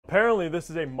Apparently, this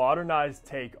is a modernized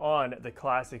take on the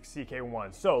classic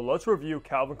CK1. So let's review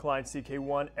Calvin Klein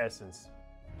CK1 Essence.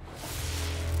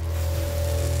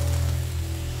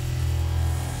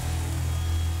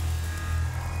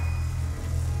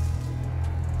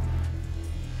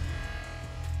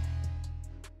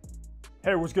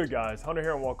 Hey, what's good guys? Hunter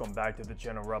here and welcome back to the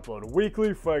channel where I upload a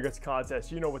weekly fragrance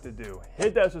contest. You know what to do.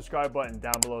 Hit that subscribe button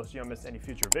down below so you don't miss any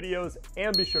future videos,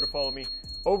 and be sure to follow me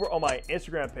over on my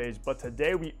Instagram page. But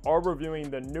today we are reviewing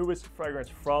the newest fragrance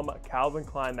from Calvin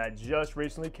Klein that just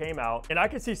recently came out, and I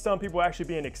can see some people actually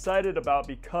being excited about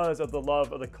because of the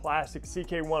love of the classic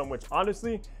CK1, which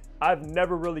honestly I've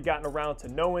never really gotten around to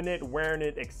knowing it, wearing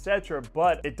it, etc.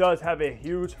 But it does have a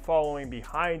huge following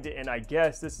behind it, and I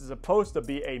guess this is supposed to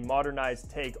be a modernized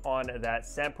take on that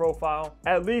scent profile,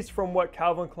 at least from what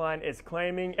Calvin Klein is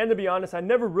claiming. And to be honest, I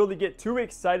never really get too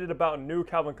excited about new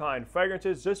Calvin Klein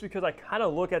fragrances just because I kind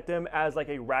of look at them as like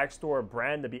a rack store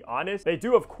brand, to be honest. They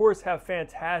do of course have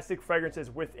fantastic fragrances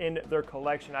within their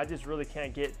collection. I just really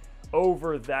can't get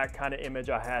over that kind of image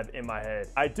I have in my head.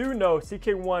 I do know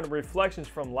CK1 Reflections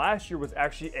from last year was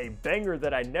actually a banger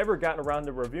that I never gotten around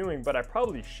to reviewing, but I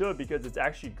probably should because it's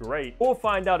actually great. We'll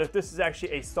find out if this is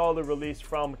actually a solid release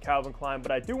from Calvin Klein,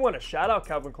 but I do want to shout out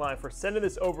Calvin Klein for sending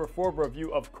this over for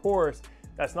review. Of course,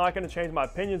 that's not going to change my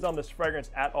opinions on this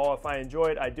fragrance at all. If I enjoy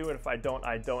it, I do, and if I don't,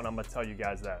 I don't. I'm going to tell you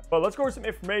guys that. But let's go over some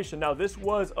information. Now, this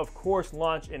was, of course,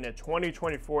 launched in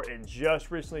 2024. It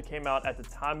just recently came out at the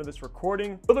time of this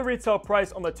recording. For the retail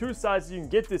price on the two sizes you can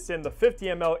get this in, the 50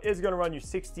 ml is going to run you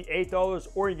 $68,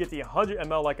 or you get the 100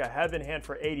 ml like I have in hand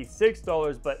for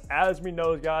 $86. But as we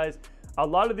know, guys, a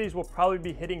lot of these will probably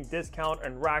be hitting discount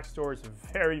and rack stores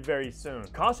very, very soon.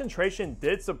 Concentration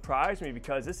did surprise me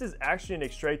because this is actually an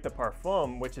extrait de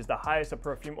parfum, which is the highest of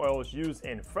perfume oils used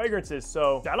in fragrances.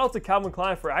 So shout out to Calvin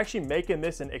Klein for actually making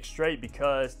this an extrait,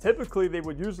 because typically they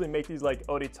would usually make these like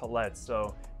eau de toilette.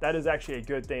 So that is actually a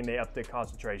good thing they upped the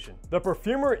concentration. The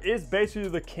perfumer is basically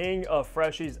the king of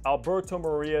freshies. Alberto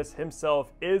Marias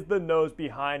himself is the nose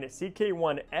behind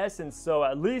CK1 Essence. So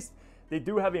at least they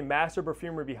do have a master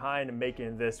perfumer behind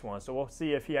making this one, so we'll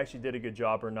see if he actually did a good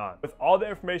job or not. With all the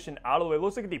information out of the way,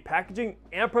 let's look at the packaging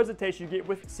and presentation you get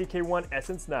with CK1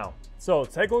 Essence now. So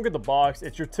take a look at the box.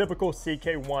 It's your typical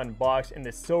CK1 box in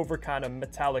this silver kind of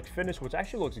metallic finish, which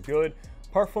actually looks good.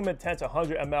 Parfum Intense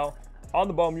 100 ml. On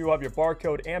the bottom, you have your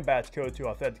barcode and batch code to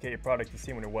authenticate your product to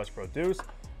see when it was produced.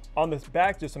 On this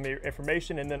back, just some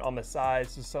information, and then on the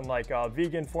sides, just some like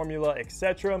vegan formula,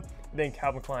 etc. Then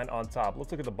Calvin Klein on top. Let's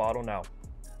look at the bottle now.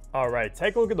 All right,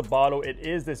 take a look at the bottle. It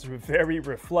is this very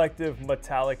reflective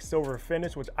metallic silver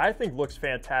finish, which I think looks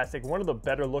fantastic. One of the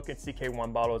better looking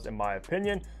CK1 bottles in my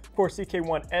opinion. Of course,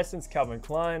 CK1 Essence, Calvin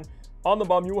Klein. On the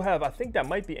bottom, you will have, I think that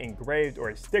might be engraved or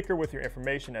a sticker with your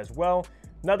information as well.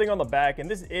 Nothing on the back, and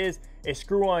this is a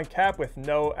screw-on cap with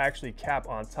no actually cap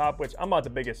on top, which I'm not the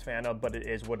biggest fan of, but it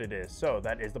is what it is. So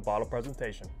that is the bottle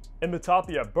presentation. In the top,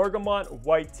 you have bergamot,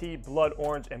 white tea, blood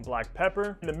orange, and black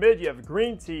pepper. In the mid, you have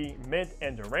green tea, mint,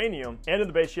 and geranium. And in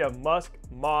the base, you have musk,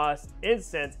 moss,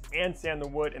 incense, and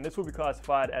sandalwood, and this will be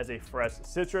classified as a fresh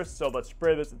citrus. So let's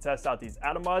spray this to test out these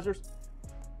atomizers.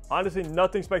 Honestly,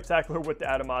 nothing spectacular with the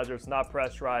atomizer. It's not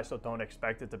pressed dry, so don't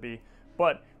expect it to be.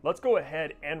 But let's go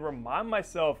ahead and remind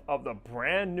myself of the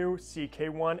brand new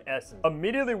CK1 Essence.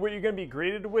 Immediately what you're going to be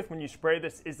greeted with when you spray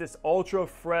this is this ultra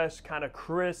fresh, kind of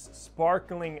crisp,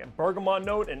 sparkling bergamot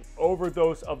note, an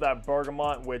overdose of that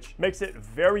bergamot, which makes it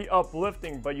very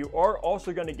uplifting. But you are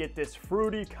also going to get this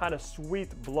fruity, kind of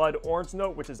sweet blood orange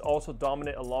note, which is also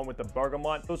dominant along with the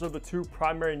bergamot. Those are the two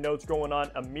primary notes going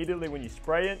on immediately when you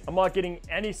spray it. I'm not getting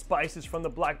any spices from the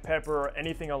black pepper or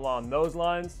anything along those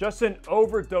lines. Just an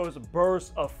overdose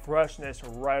burst of freshness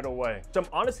right away. So I'm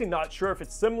honestly not sure if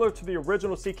it's similar to the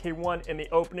original CK1 in the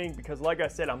opening, because like I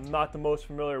said, I'm not the most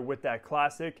familiar with that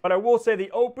classic. But I will say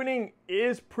the opening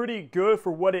is pretty good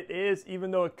for what it is,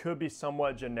 even though it could be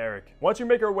somewhat generic. Once you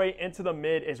make your way into the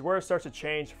mid is where it starts to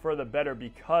change for the better,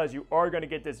 because you are going to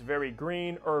get this very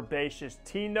green, herbaceous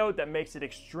tea note that makes it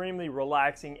extremely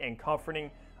relaxing and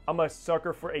comforting. I'm a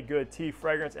sucker for a good tea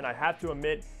fragrance, and I have to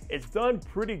admit, it's done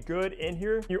pretty good in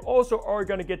here. You also are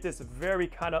going to get this very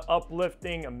kind of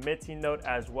uplifting minty note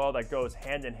as well that goes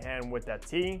hand in hand with that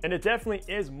tea. And it definitely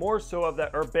is more so of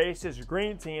that herbaceous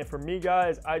green tea. And for me,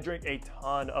 guys, I drink a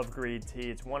ton of green tea.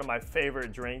 It's one of my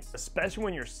favorite drinks, especially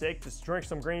when you're sick. Just drink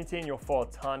some green tea and you'll feel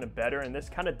a ton better. And this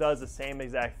kind of does the same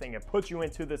exact thing. It puts you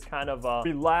into this kind of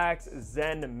relaxed,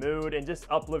 zen mood and just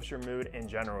uplifts your mood in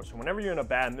general. So whenever you're in a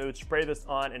bad mood, spray this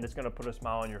on and it's going to put a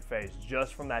smile on your face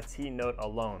just from that tea note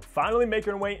alone. Finally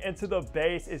making our way into the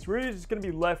base, it's really just going to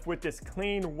be left with this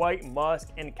clean white musk,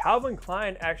 and Calvin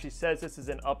Klein actually says this is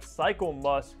an upcycle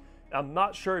musk. I'm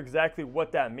not sure exactly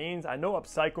what that means. I know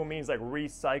upcycle means like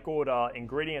recycled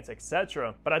ingredients,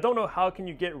 etc. But I don't know how can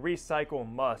you get recycled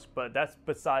musk, but that's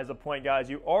besides the point, guys.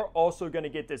 You are also going to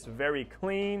get this very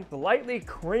clean, slightly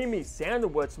creamy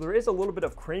sandalwood. So there is a little bit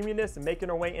of creaminess making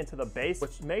our way into the base,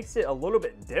 which makes it a little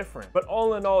bit different. But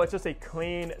all in all, it's just a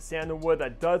clean sandalwood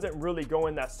that doesn't really go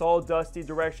in that sawdusty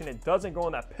direction. It doesn't go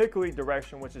in that pickly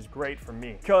direction, which is great for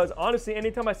me. Because honestly,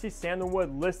 anytime I see sandalwood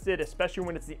listed, especially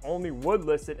when it's the only wood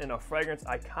listed in a fragrance,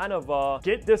 I kind of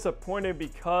get disappointed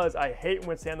because I hate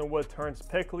when sandalwood turns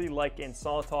pickly, like in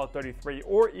Santal 33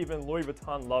 or even Louis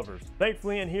Vuitton Lovers.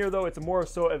 Thankfully in here though, it's more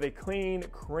so of a clean,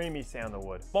 creamy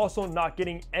sandalwood. I'm also not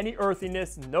getting any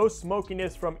earthiness, no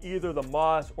smokiness from either the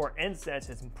moss or incense.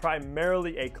 It's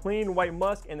primarily a clean white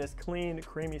musk and this clean,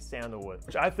 creamy sandalwood,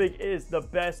 which I think is the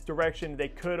best direction they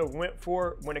could have went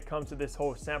for when it comes to this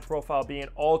whole scent profile, being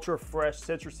ultra fresh,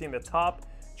 citrusy in the top,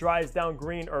 dries down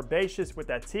green herbaceous with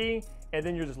that tea, and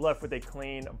then you're just left with a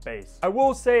clean base. I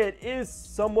will say it is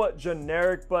somewhat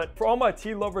generic, but for all my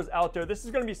tea lovers out there, this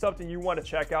is going to be something you want to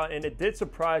check out, and it did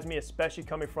surprise me, especially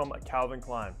coming from Calvin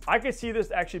Klein. I could see this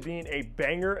actually being a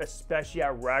banger, especially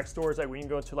at rack stores. Like we can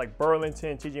go to like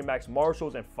Burlington, TJ Maxx,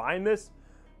 Marshalls and find this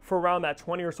for around that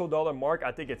 $20 or so mark.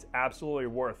 I think it's absolutely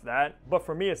worth that. But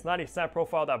for me, it's not a scent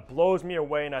profile that blows me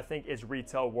away and I think is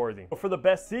retail worthy. But for the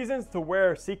best seasons to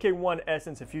wear CK1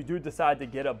 Essence, if you do decide to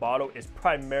get a bottle, is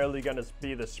primarily going to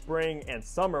be the spring and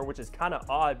summer, which is kind of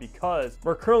odd because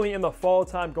we're currently in the fall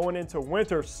time going into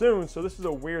winter soon. So this is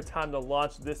a weird time to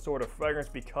launch this sort of fragrance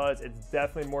because it's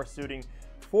definitely more suiting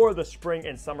for the spring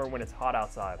and summer when it's hot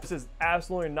outside. This is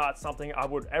absolutely not something I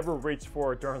would ever reach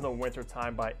for during the winter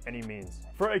time by any means.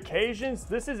 For occasions,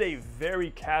 this is a very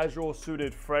casual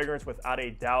suited fragrance without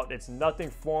a doubt. It's nothing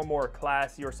formal or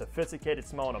classy or sophisticated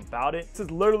smelling about it. This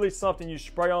is literally something you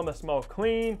spray on to smell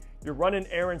clean. You're running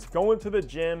errands, going to the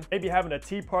gym, maybe having a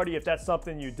tea party if that's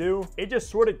something you do. It just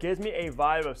sort of gives me a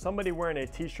vibe of somebody wearing a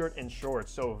t-shirt and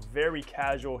shorts. So very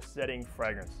casual setting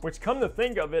fragrance. Which, come to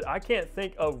think of it, I can't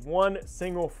think of one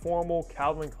single formal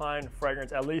Calvin Klein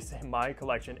fragrance, at least in my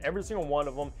collection. Every single one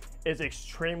of them is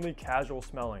extremely casual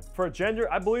smelling. For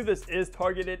gender, I believe this is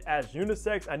targeted as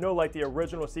unisex. I know like the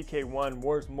original CK1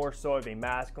 was more so of a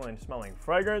masculine smelling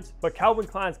fragrance, but Calvin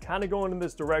Klein's kind of going in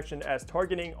this direction as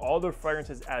targeting all their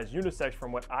fragrances as unisex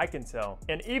from what I can tell.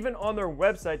 And even on their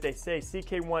website, they say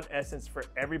CK1 Essence for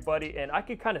everybody, and I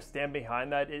can kind of stand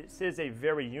behind that. It is a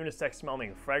very unisex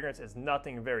smelling fragrance. It's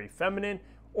nothing very feminine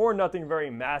or nothing very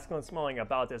masculine smelling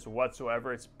about this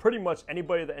whatsoever. It's pretty much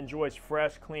anybody that enjoys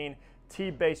fresh, clean,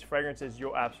 tea-based fragrances,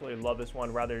 you'll absolutely love this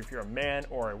one, rather if you're a man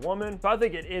or a woman. So I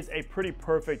think it is a pretty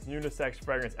perfect unisex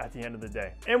fragrance at the end of the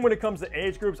day. And when it comes to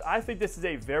age groups, I think this is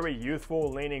a very youthful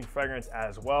leaning fragrance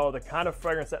as well. The kind of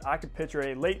fragrance that I could picture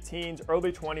a late teens,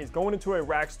 early 20s, going into a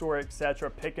rack store, etc.,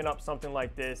 picking up something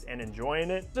like this and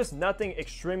enjoying it. Just nothing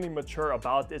extremely mature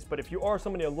about this, but if you are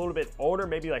somebody a little bit older,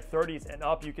 maybe like 30s and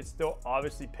up, you could still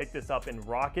obviously pick this up and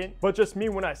rock it. But just me,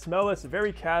 when I smell this,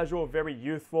 very casual, very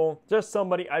youthful, just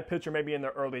somebody I picture maybe in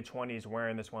their early 20s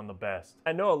wearing this one the best.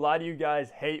 I know a lot of you guys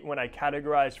hate when I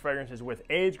categorize fragrances with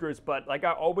age groups, but like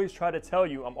I always try to tell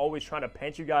you, I'm always trying to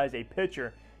paint you guys a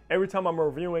picture every time I'm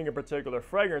reviewing a particular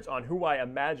fragrance on who I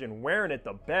imagine wearing it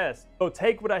the best. So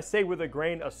take what I say with a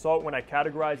grain of salt when I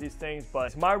categorize these things, but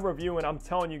it's my review and I'm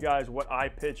telling you guys what I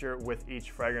picture with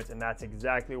each fragrance, and that's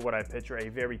exactly what I picture: a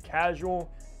very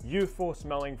casual, youthful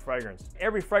smelling fragrance.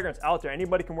 Every fragrance out there,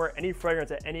 anybody can wear any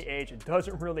fragrance at any age. It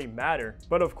doesn't really matter.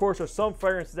 But of course, there's some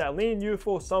fragrances that lean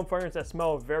youthful, some fragrances that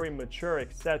smell very mature,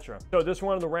 etc. So just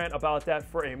wanted to rant about that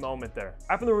for a moment there.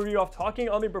 After the review off, talking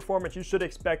on the performance you should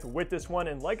expect with this one,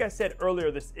 and like I said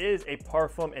earlier, this is a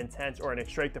parfum intense or an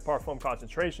extrait de parfum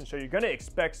concentration, so you're going to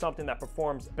expect something that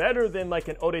performs better than like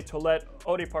an eau de toilette,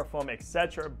 eau de parfum,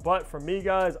 etc. But for me,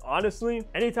 guys, honestly,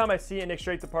 anytime I see an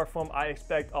extrait de parfum, I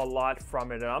expect a lot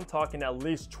from it. I'm talking at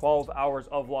least 12 hours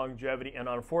of longevity, and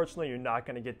unfortunately you're not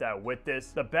going to get that with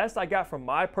this. The best I got from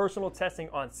my personal testing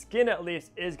on skin at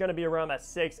least is going to be around that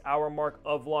 6-hour mark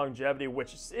of longevity,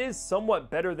 which is somewhat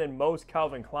better than most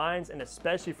Calvin Klein's, and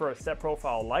especially for a set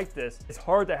profile like this, it's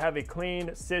hard to have a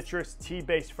clean citrus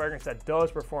tea-based fragrance that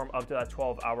does perform up to that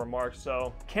 12-hour mark.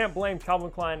 So can't blame Calvin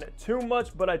Klein too much,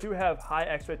 but I do have high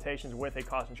expectations with a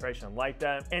concentration like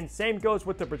that. And same goes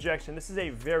with the projection. This is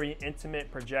a very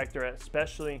intimate projector,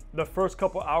 especially especially the first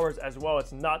couple hours as well.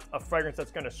 It's not a fragrance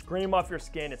that's going to scream off your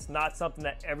skin. It's not something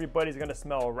that everybody's going to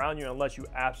smell around you unless you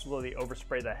absolutely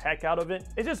overspray the heck out of it.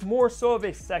 It's just more so of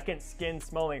a second skin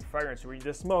smelling fragrance where you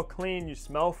just smell clean, you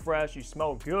smell fresh, you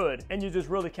smell good, and you just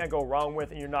really can't go wrong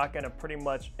with, and you're not going to pretty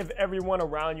much give everyone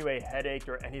around you a headache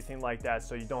or anything like that,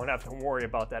 so you don't have to worry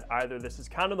about that either. This is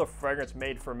kind of the fragrance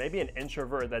made for maybe an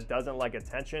introvert that doesn't like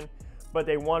attention, but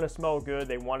they want to smell good,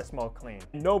 they want to smell clean.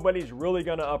 Nobody's really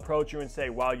gonna approach you and say,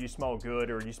 wow, you smell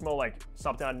good, or you smell like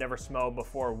something I've never smelled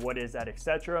before, what is that,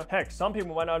 etc. Heck, some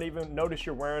people might not even notice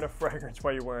you're wearing a fragrance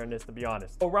while you're wearing this, to be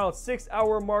honest. Around 6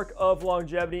 hour mark of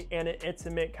longevity and an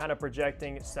intimate kind of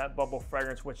projecting scent bubble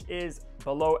fragrance, which is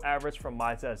below average from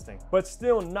my testing, but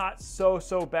still not so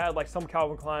bad like some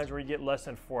Calvin Kleins where you get less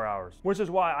than 4 hours, which is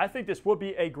why I think this would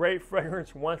be a great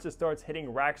fragrance once it starts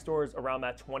hitting rack stores around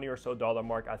that $20 or so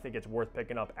mark. I think it's worth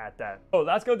picking up at that. So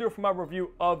that's gonna do it for my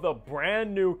review of the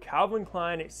brand new Calvin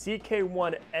Klein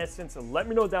CK1 Essence. Let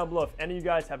me know down below if any of you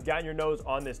guys have gotten your nose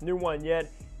on this new one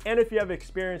yet, and if you have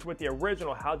experience with the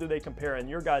original, how do they compare in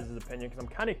your guys' opinion? Because I'm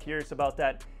kind of curious about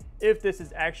that, if this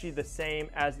is actually the same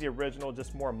as the original,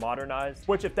 just more modernized.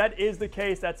 Which, if that is the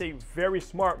case, that's a very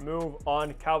smart move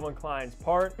on Calvin Klein's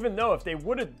part. Even though if they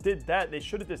would have did that, they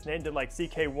should have just named it like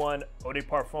CK1 Eau de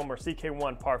Parfum or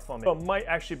CK1 Parfum. So it might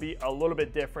actually be a little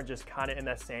bit different, just kind of in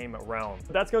that same realm.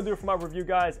 But that's gonna do it for my review,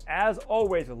 guys. As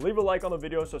always, leave a like on the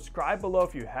video, subscribe below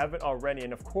if you haven't already,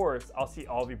 and of course, I'll see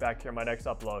all of you back here in my next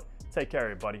upload. Take care,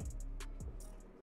 everybody.